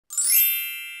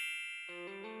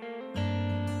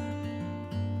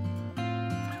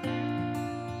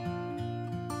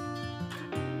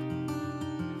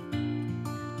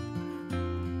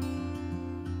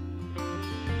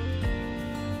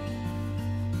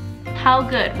How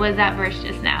good was that verse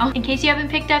just now? In case you haven't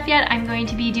picked up yet, I'm going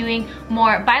to be doing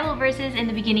more Bible verses in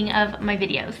the beginning of my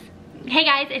videos. Hey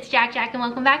guys, it's JaaackJack and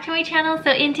welcome back to my channel. So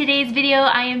in today's video,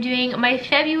 I am doing my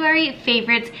February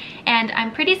favorites, and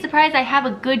I'm pretty surprised I have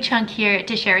a good chunk here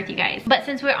to share with you guys. But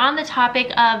since we're on the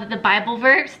topic of the Bible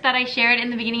verse that I shared in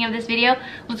the beginning of this video,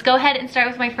 let's go ahead and start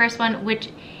with my first one, which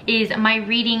is my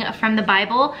reading from the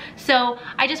Bible. So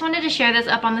I just wanted to share this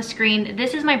up on the screen.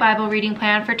 This is my Bible reading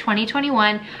plan for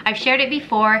 2021. I've shared it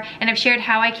before, and I've shared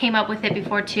how I came up with it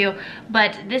before too,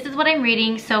 but this is what I'm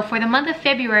reading. So for the month of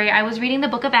February, I was reading the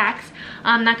book of Acts.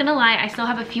 I'm not gonna lie, I still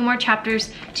have a few more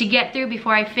chapters to get through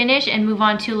before I finish and move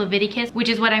on to Leviticus, which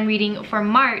is what I'm reading for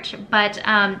March. But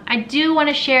I do want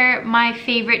to share my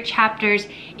favorite chapters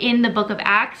in the book of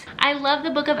Acts. I love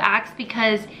the book of Acts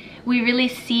because we really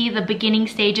see the beginning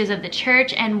stages of the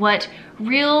church and what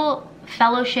real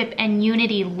fellowship and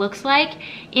unity looks like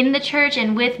in the church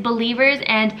and with believers.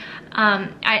 And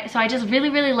so I just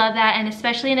really love that, and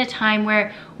especially in a time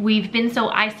where we've been so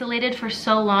isolated for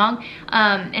so long,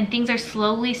 and things are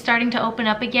slowly starting to open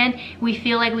up again, we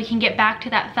feel like we can get back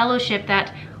to that fellowship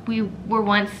that we were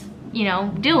once, you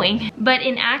know, doing. But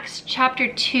in Acts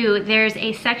chapter 2, there's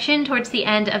a section towards the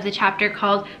end of the chapter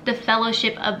called the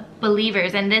fellowship of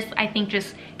believers, and this I think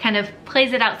just kind of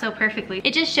plays it out so perfectly.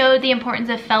 It just showed the importance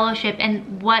of fellowship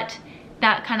and what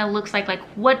that kind of looks like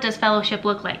what does fellowship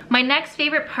look like. My next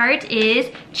favorite part is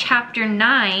chapter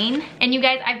 9, and you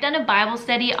guys, I've done a Bible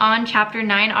study on chapter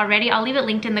 9 already. I'll leave it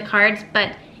linked in the cards,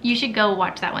 but you should go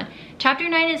watch that one. Chapter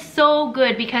 9 is so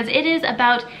good because it is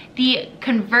about the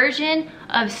conversion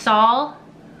of Saul,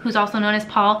 who's also known as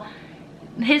Paul,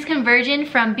 his conversion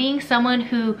from being someone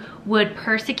who would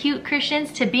persecute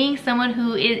Christians to being someone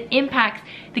who impacts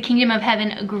the kingdom of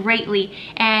heaven greatly.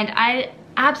 And I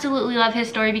absolutely love his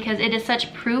story because it is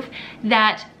such proof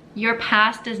that your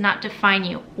past does not define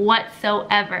you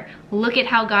whatsoever. Look at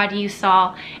how God used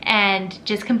Saul and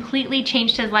just completely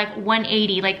changed his life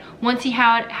 180. Like once he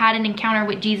had an encounter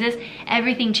with Jesus,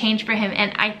 everything changed for him.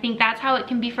 And I think that's how it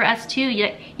can be for us too.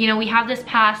 You know, we have this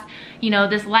past, you know,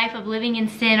 this life of living in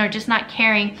sin or just not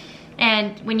caring.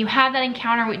 And when you have that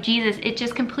encounter with Jesus, it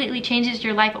just completely changes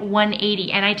your life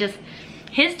 180. And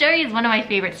his story is one of my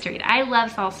favorites to read. I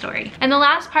love Saul's story. And the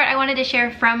last part I wanted to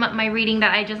share from my reading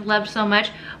that I just loved so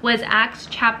much was Acts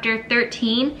chapter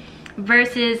 13,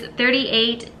 verses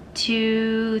 38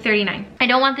 to 39. I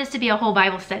don't want this to be a whole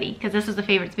Bible study because this is the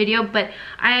favorites video, but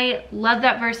I love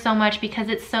that verse so much because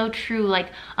it's so true. Like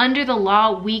under the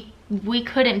law, we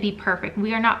couldn't be perfect.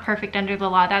 We are not perfect under the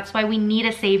law. That's why we need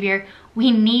a savior.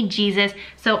 We need Jesus.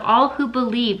 So all who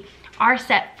believe are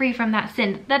set free from that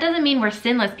sin. That doesn't mean we're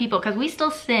sinless people, because we still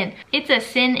sin. It's a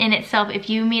sin in itself if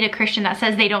you meet a Christian that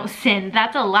says they don't sin.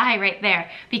 That's a lie right there,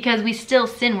 because we still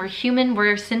sin. We're human,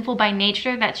 we're sinful by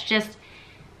nature. That's just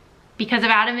because of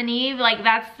Adam and Eve. Like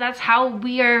that's how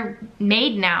we are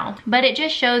made now. But it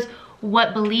just shows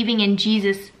what believing in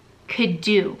Jesus could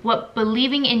do, what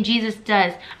believing in Jesus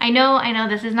does. I know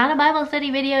this is not a Bible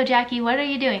study video, Jackie, what are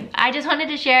you doing? I just wanted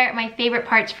to share my favorite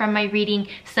parts from my reading,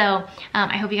 so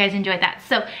I hope you guys enjoyed that.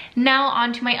 So now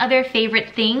on to my other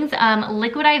favorite things.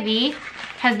 Liquid IV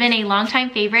has been a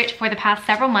longtime favorite for the past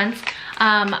several months.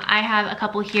 I have a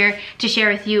couple here to share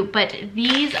with you, but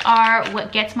these are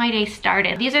what gets my day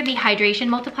started. These are the hydration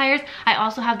multipliers. I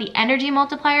also have the energy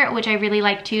multiplier, which I really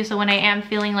like too, so when I am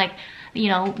feeling like, you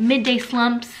know, midday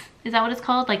slumps, is that what it's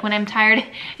called? Like when I'm tired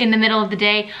in the middle of the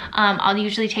day, I'll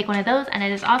usually take one of those, and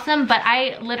it is awesome. But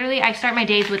I start my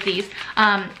days with these.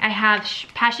 I have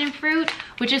passion fruit,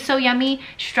 which is so yummy,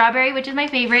 strawberry, which is my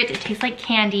favorite, it tastes like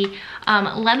candy,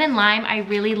 lemon lime I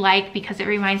really like because it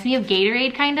reminds me of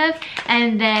Gatorade kind of,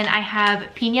 and then I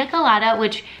have pina colada,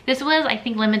 which this was I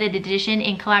think limited edition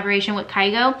in collaboration with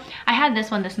Kygo. I had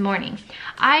this one this morning.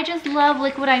 I just love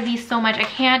Liquid IV so much. I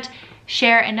can't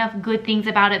share enough good things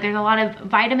about it. There's a lot of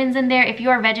vitamins in there. If you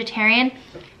are vegetarian,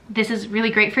 this is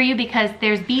really great for you because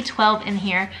there's B12 in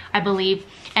here, I believe,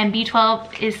 and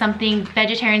B12 is something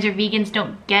vegetarians or vegans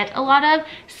don't get a lot of,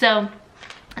 so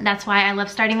that's why I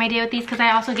love starting my day with these, because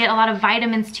I also get a lot of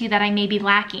vitamins too that I may be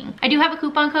lacking. I do have a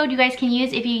coupon code you guys can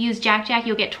use. If you use JaaackJack,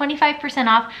 you'll get 25%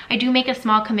 off. I do make a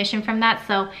small commission from that,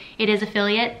 so it is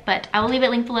affiliate, but I will leave it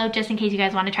linked below just in case you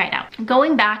guys want to try it out.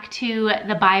 Going back to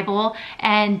the Bible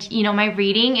and, you know, my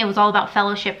reading, it was all about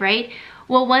fellowship, right?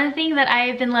 Well, one thing that I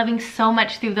have been loving so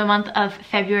much through the month of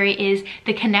February is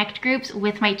the connect groups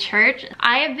with my church.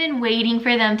 I have been waiting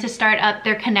for them to start up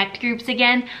their connect groups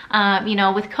again. You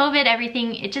know, with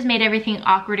COVID, it just made everything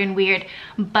awkward and weird.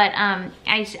 But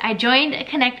I joined a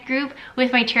connect group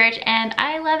with my church and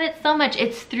I love it so much.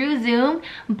 It's through Zoom,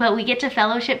 but we get to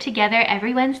fellowship together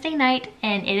every Wednesday night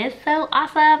and it is so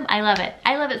awesome. I love it.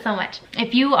 I love it so much.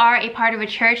 If you are a part of a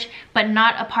church, but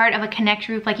not a part of a connect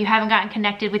group, like you haven't gotten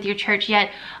connected with your church yet,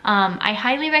 I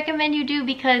highly recommend you do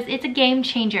because it's a game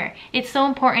changer. It's so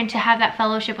important to have that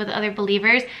fellowship with other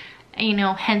believers, you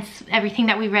know, hence everything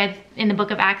that we read in the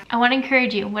book of Acts. I want to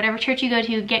encourage you, whatever church you go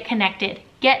to, get connected.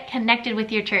 Get connected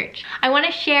with your church. I want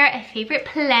to share a favorite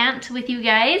plant with you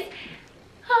guys.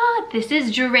 This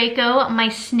is Draco, my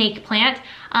snake plant,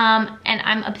 and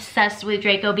I'm obsessed with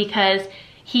Draco because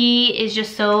he is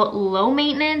just so low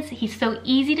maintenance. He's so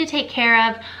easy to take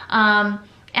care of.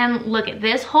 And look at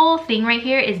this whole thing right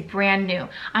here is brand new.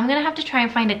 I'm gonna have to try and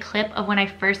find a clip of when I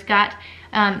first got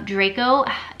Draco.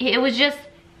 It was just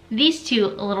these two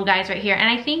little guys right here. And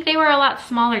I think they were a lot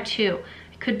smaller too.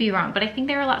 I could be wrong, but I think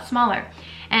they were a lot smaller.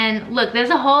 And look,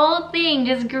 this whole thing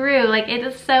just grew. Like, it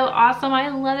is so awesome. I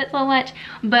love it so much.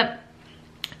 But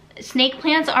snake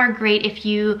plants are great if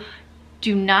you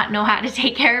do not know how to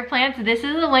take care of plants. This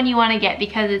is the one you want to get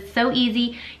because it's so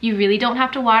easy. You really don't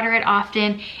have to water it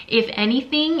often. If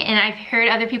anything, and I've heard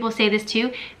other people say this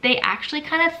too, they actually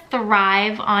kind of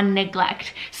thrive on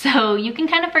neglect. So you can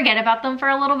kind of forget about them for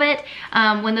a little bit.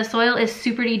 When the soil is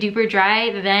super duper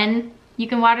dry, then you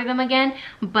can water them again,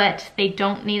 but they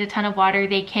don't need a ton of water.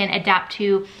 They can adapt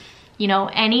to, you know,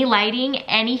 any lighting,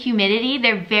 any humidity.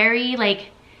 They're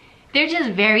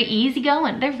just very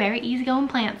easygoing. They're very easygoing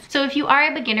plants. So if you are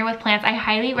a beginner with plants, I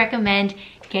highly recommend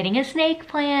getting a snake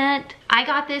plant. I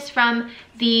got this from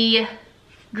the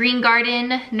Green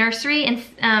Garden Nursery in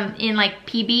like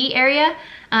PB area.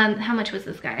 How much was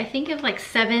this guy? I think it was like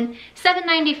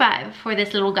 $7.95 for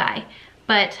this little guy.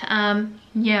 But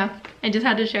yeah, I just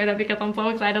had to share that because I'm so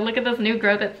excited. Look at this new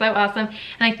growth, it's so awesome. And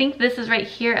I think this is right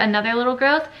here, another little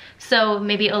growth. So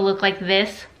maybe it'll look like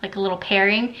this, like a little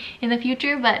pairing in the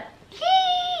future, but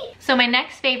so my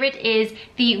next favorite is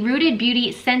the Rooted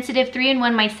Beauty Sensitive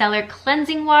 3-in-1 Micellar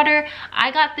Cleansing Water.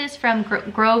 I got this from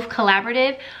Grove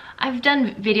Collaborative. I've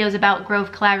done videos about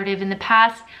Grove Collaborative in the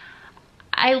past.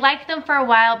 I liked them for a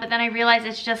while, but then I realized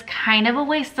it's just kind of a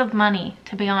waste of money,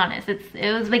 to be honest.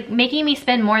 It was like making me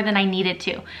spend more than I needed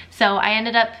to. So I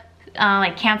ended up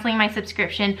like canceling my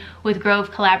subscription with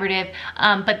Grove Collaborative.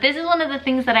 But this is one of the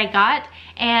things that I got,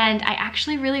 and I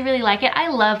actually really like it. I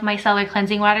love micellar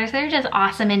cleansing waters. They're just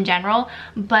awesome in general,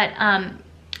 but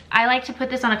I like to put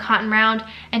this on a cotton round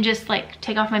and just like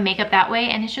take off my makeup that way,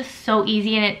 and it's just so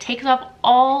easy and it takes off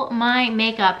all my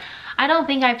makeup. I don't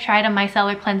think I've tried a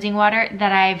micellar cleansing water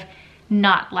that I've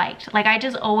not liked. Like, I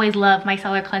just always love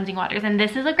micellar cleansing waters, and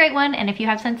this is a great one. And if you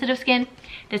have sensitive skin,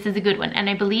 this is a good one. And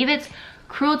I believe it's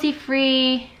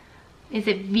cruelty-free. Is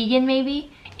it vegan maybe?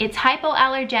 It's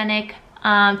hypoallergenic,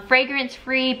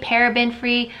 fragrance-free,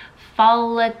 paraben-free,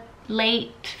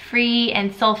 phthalate-free,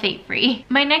 and sulfate-free.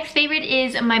 My next favorite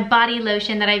is my body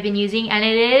lotion that I've been using, and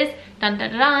it is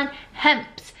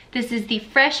Hemp's. This is the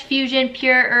Fresh Fusion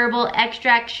Pure Herbal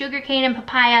Extract Sugarcane and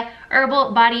Papaya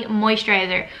Herbal Body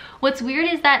Moisturizer. What's weird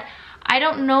is that I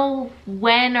don't know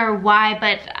when or why,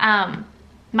 but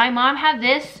my mom had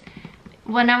this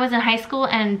when I was in high school,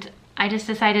 and I just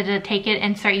decided to take it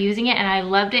and start using it, and I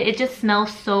loved it. It just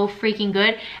smells so freaking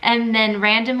good. And then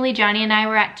randomly, Johnny and I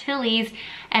were at Tilly's,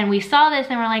 and we saw this,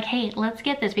 and we're like, hey, let's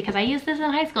get this, because I used this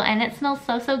in high school, and it smells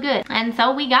so good. And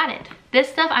so we got it. This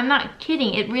stuff, I'm not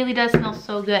kidding, it really does smell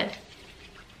so good.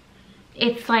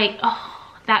 It's like, oh,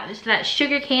 that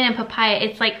sugar cane and papaya,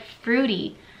 it's like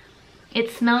fruity. It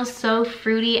smells so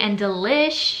fruity and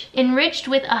delish. Enriched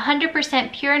with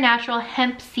 100% pure natural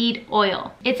hemp seed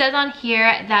oil. It says on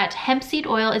here that hemp seed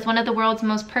oil is one of the world's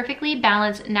most perfectly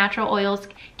balanced natural oils,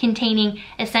 containing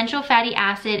essential fatty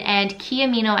acid and key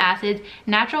amino acids,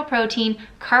 natural protein,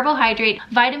 carbohydrate,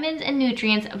 vitamins, and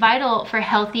nutrients vital for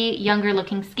healthy, younger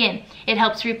looking skin. It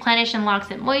helps replenish and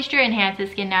locks in moisture,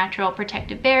 enhances skin natural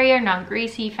protective barrier,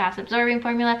 non-greasy, fast absorbing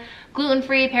formula,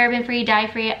 gluten-free, paraben-free,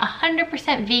 dye-free,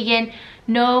 100% vegan,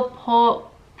 no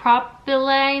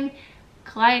propylene,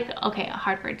 okay,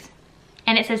 hard words.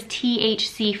 And it says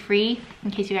THC free, in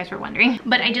case you guys were wondering.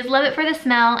 But I just love it for the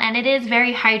smell, and it is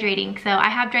very hydrating. So I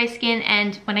have dry skin,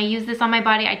 and when I use this on my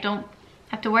body, I don't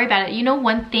have to worry about it. You know,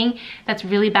 one thing that's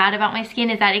really bad about my skin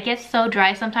is that it gets so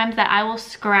dry sometimes that I will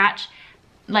scratch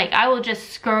Like I will just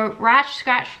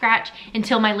scratch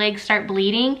until my legs start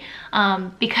bleeding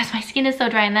because my skin is so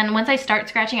dry, and then once I start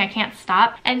scratching I can't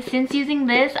stop. And since using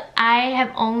this, I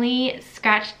have only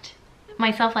scratched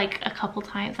myself like a couple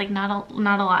times, like not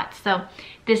a lot. So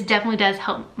this definitely does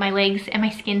help my legs and my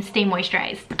skin stay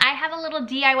moisturized. I have a little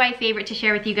DIY favorite to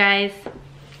share with you guys.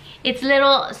 It's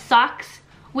little socks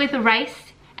with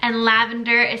rice and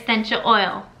lavender essential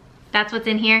oil. That's what's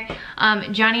in here.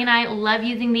 Johnny and I love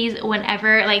using these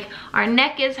whenever like our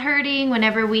neck is hurting,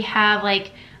 whenever we have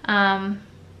like,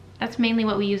 that's mainly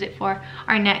what we use it for,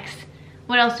 our necks.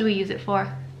 What else do we use it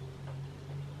for?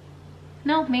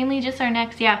 No, mainly just our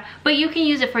necks, yeah. But you can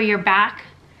use it for your back,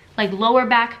 like lower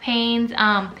back pains,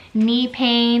 knee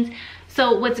pains.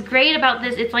 So what's great about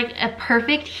this, it's like a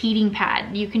perfect heating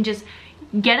pad. You can just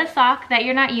get a sock that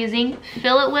you're not using,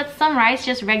 fill it with some rice,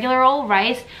 just regular old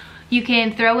rice. You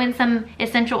can throw in some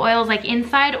essential oils like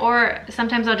inside, or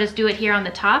sometimes I'll just do it here on the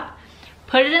top.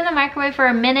 Put it in the microwave for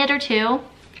a minute or two,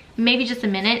 maybe just a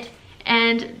minute,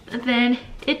 and then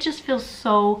it just feels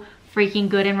so freaking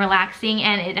good and relaxing,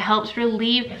 and it helps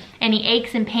relieve any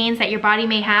aches and pains that your body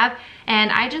may have. And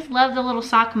I just love the little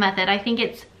sock method. I think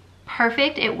it's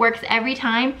perfect. It works every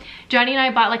time. Johnny and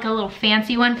I bought like a little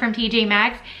fancy one from TJ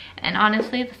Maxx, and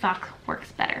honestly the sock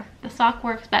works better. The sock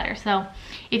works better. So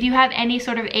if you have any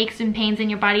sort of aches and pains in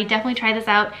your body, definitely try this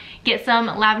out. Get some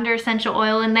lavender essential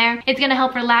oil in there. It's gonna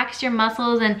help relax your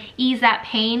muscles and ease that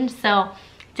pain. So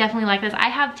definitely like this. I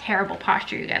have terrible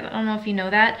posture, you guys. I don't know if you know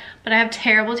that, but I have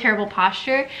terrible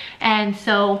posture, and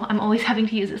so I'm always having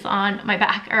to use this on my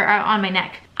back or on my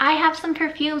neck. I have some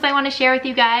perfumes I want to share with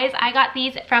you guys. I got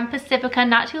these from Pacifica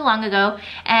not too long ago,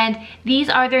 and these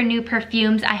are their new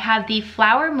perfumes. I have the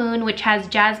Flower Moon, which has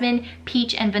jasmine,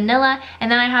 peach, and vanilla, and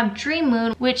then I have Dream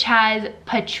Moon, which has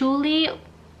patchouli,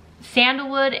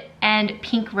 sandalwood, and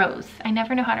pink rose. I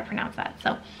never know how to pronounce that,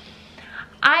 so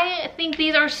I think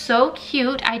these are so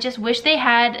cute. I just wish they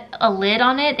had a lid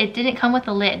on it. It didn't come with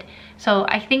a lid, so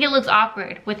I think it looks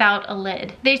awkward without a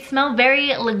lid. They smell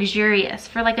very luxurious.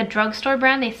 For like a drugstore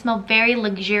brand, they smell very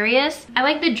luxurious. I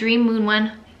like the Dream Moon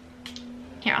one.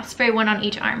 Here, I'll spray one on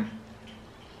each arm.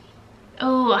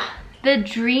 Oh, the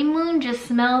Dream Moon just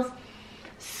smells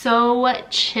so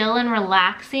chill and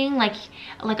relaxing, like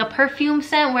a perfume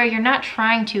scent where you're not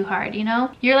trying too hard, you know?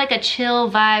 You're like a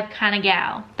chill vibe kind of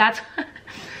gal.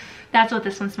 That's what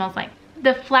this one smells like.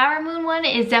 The Flower Moon one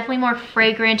is definitely more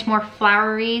fragrant, more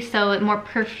flowery, so more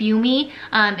perfumey.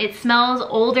 It smells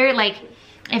older. Like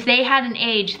if they had an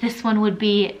age, this one would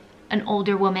be an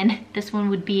older woman. This one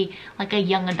would be like a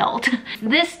young adult.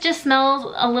 This just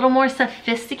smells a little more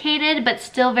sophisticated, but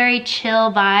still very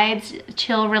chill vibes,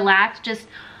 chill, relaxed, just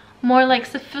more like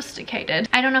sophisticated.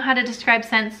 I don't know how to describe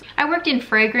scents. I worked in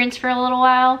fragrance for a little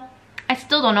while. I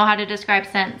still don't know how to describe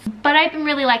scents, but I've been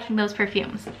really liking those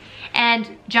perfumes.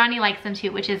 And Johnny likes them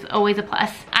too, which is always a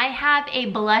plus. I have a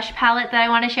blush palette that I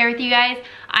want to share with you guys.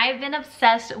 I've been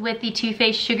obsessed with the Too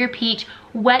Faced Sugar Peach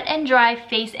Wet and Dry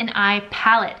Face and Eye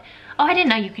Palette. Oh, I didn't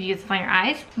know you could use this on your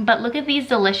eyes, but look at these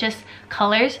delicious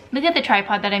colors. Look at the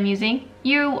tripod that I'm using.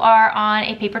 You are on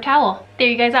a paper towel. There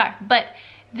you guys are. But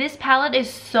this palette is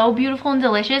so beautiful and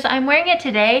delicious. I'm wearing it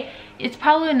today. It's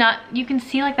probably not, you can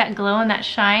see like that glow and that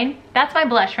shine. That's my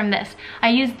blush from this. I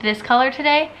used this color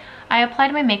today. I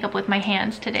applied my makeup with my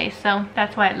hands today, so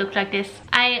that's why it looked like this.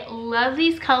 I love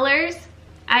these colors.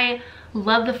 I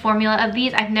love the formula of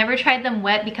these. I've never tried them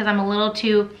wet because I'm a little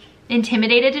too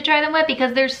intimidated to try them wet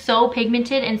because they're so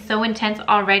pigmented and so intense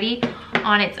already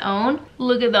on its own.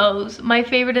 Look at those. My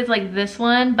favorite is like this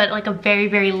one, but like a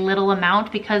very little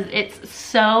amount because it's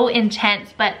so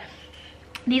intense. But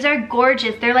these are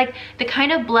gorgeous. They're like the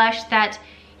kind of blush that,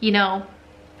 you know,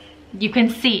 you can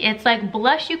see. It's like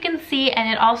blush you can see, and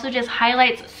it also just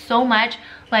highlights so much.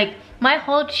 Like my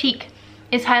whole cheek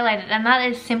is highlighted, and that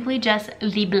is simply just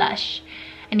the blush.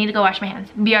 I need to go wash my hands.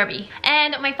 BRB.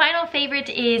 And my final favorite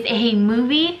is a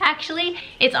movie, actually.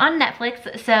 It's on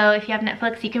Netflix, so if you have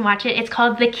Netflix, you can watch it. It's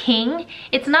called The King.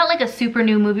 It's not like a super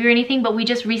new movie or anything, but we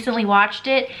just recently watched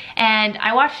it, and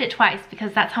I watched it twice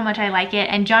because that's how much I like it.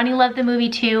 And Johnny loved the movie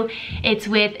too. It's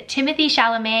with Timothée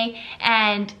Chalamet,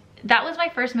 and that was my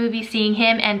first movie seeing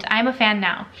him, and I'm a fan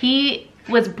now. He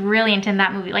was brilliant in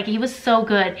that movie. Like, he was so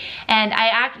good. And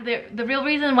the real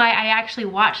reason why I actually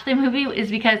watched the movie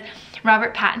is because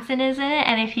Robert Pattinson is in it,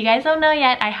 and if you guys don't know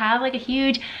yet, I have like a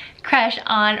huge crush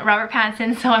on Robert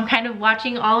Pattinson, so I'm kind of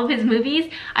watching all of his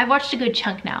movies. I've watched a good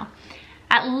chunk now.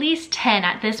 At least 10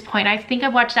 at this point. I think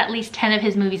I've watched at least 10 of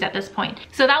his movies at this point.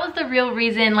 So that was the real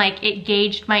reason, like, it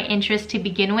gauged my interest to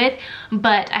begin with.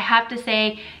 But I have to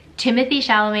say, Timothée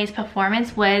Chalamet's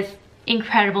performance was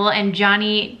incredible, and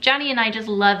Johnny and I just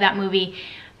love that movie.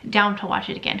 Down to watch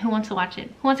it again. Who wants to watch it?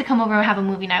 Who wants to come over and have a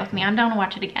movie night with me? I'm down to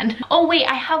watch it again. Oh wait,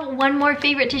 I have one more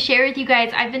favorite to share with you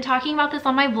guys. I've been talking about this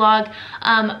on my vlog,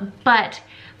 but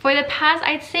for the past,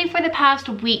 I'd say for the past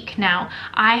week now,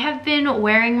 I have been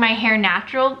wearing my hair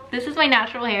natural. This is my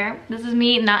natural hair. This is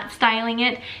me not styling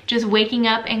it, just waking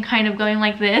up and kind of going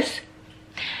like this.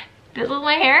 This is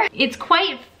my hair. It's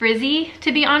quite frizzy,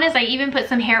 to be honest. I even put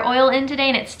some hair oil in today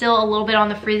and it's still a little bit on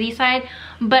the frizzy side.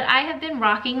 But I have been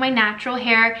rocking my natural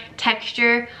hair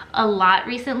texture a lot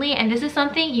recently, and this is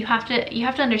something you have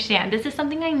to understand. This is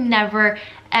something I never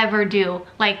ever do.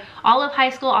 Like all of high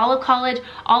school, all of college,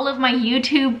 all of my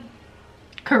YouTube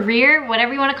career,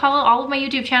 whatever you want to call it, all of my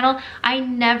YouTube channel, I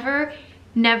never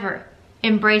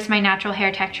embrace my natural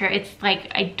hair texture. It's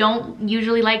like I don't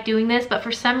usually like doing this, but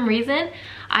for some reason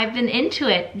I've been into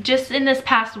it just in this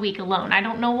past week alone. I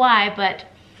don't know why, but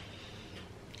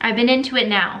I've been into it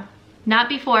now. Not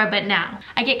before, but now.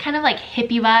 I get kind of like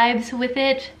hippie vibes with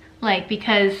it, like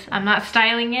because I'm not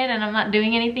styling it and I'm not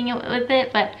doing anything with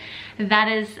it, but that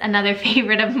is another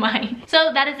favorite of mine.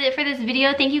 So that is it for this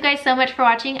video. Thank you guys so much for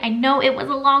watching. I know it was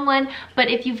a long one, but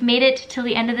if you've made it till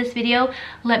the end of this video,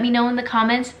 let me know in the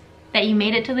comments that you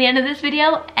made it to the end of this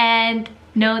video, and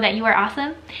know that you are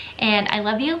awesome and I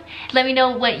love you. Let me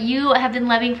know what you have been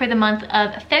loving for the month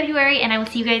of February, and I will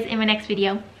see you guys in my next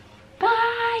video.